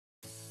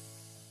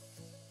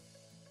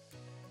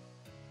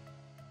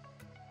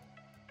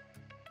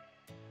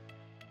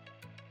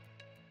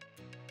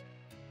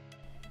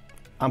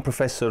I'm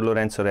Professor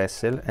Lorenzo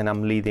Ressel and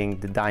I'm leading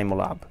the DiMo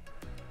Lab.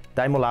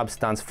 DiMo Lab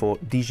stands for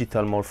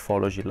Digital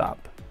Morphology Lab,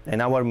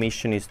 and our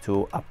mission is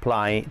to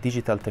apply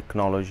digital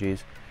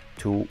technologies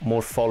to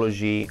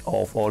morphology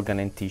of organ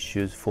and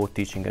tissues for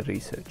teaching and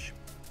research.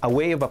 A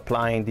way of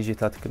applying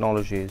digital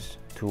technologies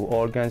to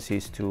organs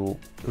is to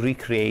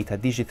recreate a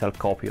digital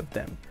copy of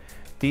them.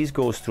 This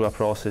goes through a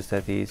process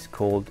that is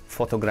called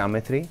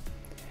photogrammetry.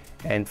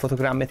 And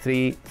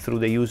photogrammetry, through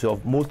the use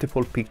of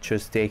multiple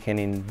pictures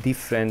taken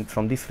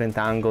from different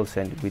angles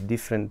and with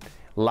different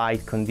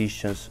light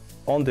conditions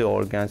on the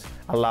organs,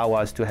 allow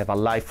us to have a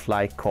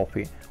lifelike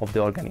copy of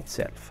the organ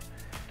itself.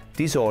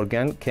 This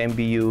organ can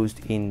be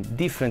used in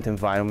different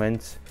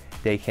environments.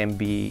 They can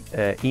be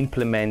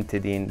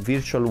implemented in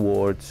virtual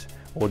worlds,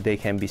 or they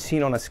can be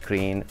seen on a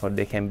screen, or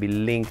they can be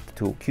linked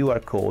to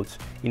QR codes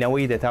in a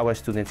way that our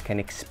students can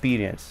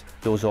experience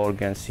those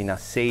organs in a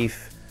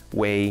safe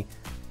way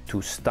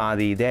to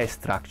study their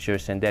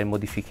structures and their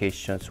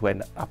modifications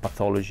when a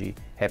pathology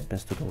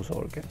happens to those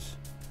organs.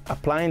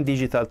 Applying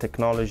digital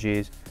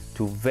technologies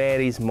to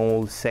very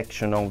small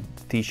sections of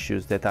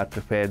tissues that are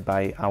prepared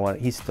by our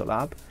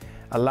histolab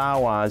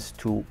allow us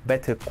to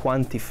better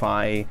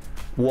quantify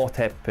what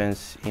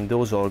happens in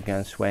those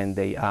organs when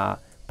they are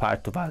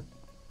part of a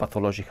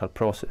pathological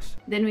process.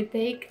 Then we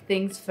take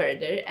things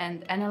further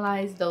and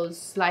analyze those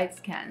slide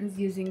scans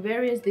using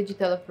various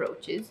digital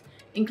approaches,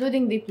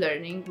 including deep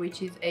learning,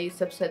 which is a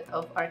subset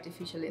of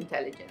artificial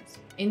intelligence.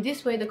 In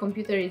this way, the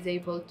computer is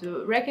able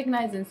to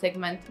recognize and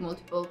segment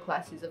multiple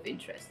classes of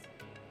interest.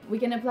 We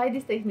can apply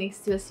these techniques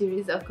to a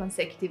series of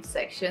consecutive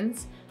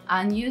sections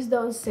and use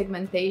those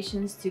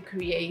segmentations to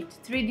create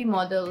 3D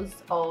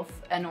models of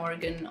an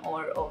organ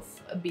or of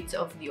bits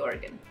of the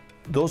organ.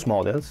 Those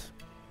models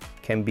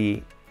can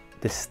be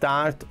the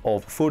start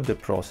of further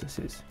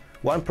processes.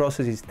 One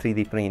process is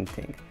 3D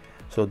printing.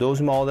 So those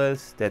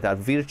models that are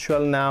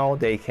virtual now,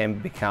 they can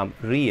become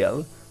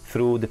real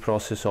through the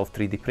process of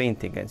 3D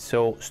printing. And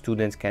so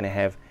students can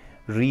have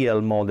real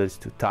models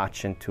to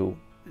touch and to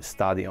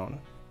study on.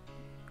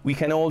 We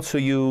can also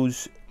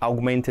use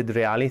augmented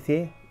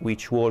reality,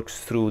 which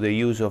works through the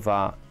use of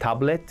a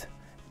tablet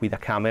with a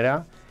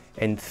camera.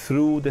 And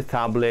through the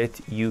tablet,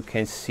 you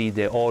can see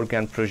the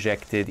organ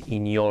projected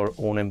in your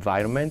own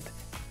environment.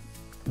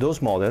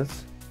 Those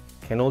models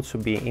can also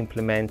be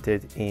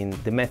implemented in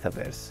the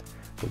metaverse.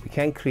 So we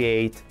can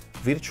create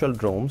virtual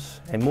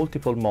rooms and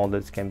multiple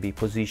models can be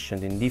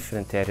positioned in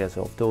different areas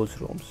of those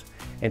rooms.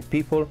 And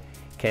people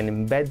can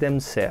embed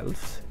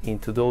themselves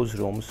into those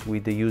rooms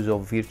with the use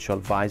of virtual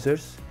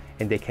visors,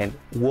 and they can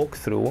walk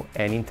through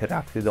and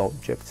interact with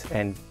objects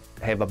and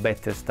have a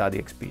better study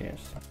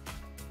experience.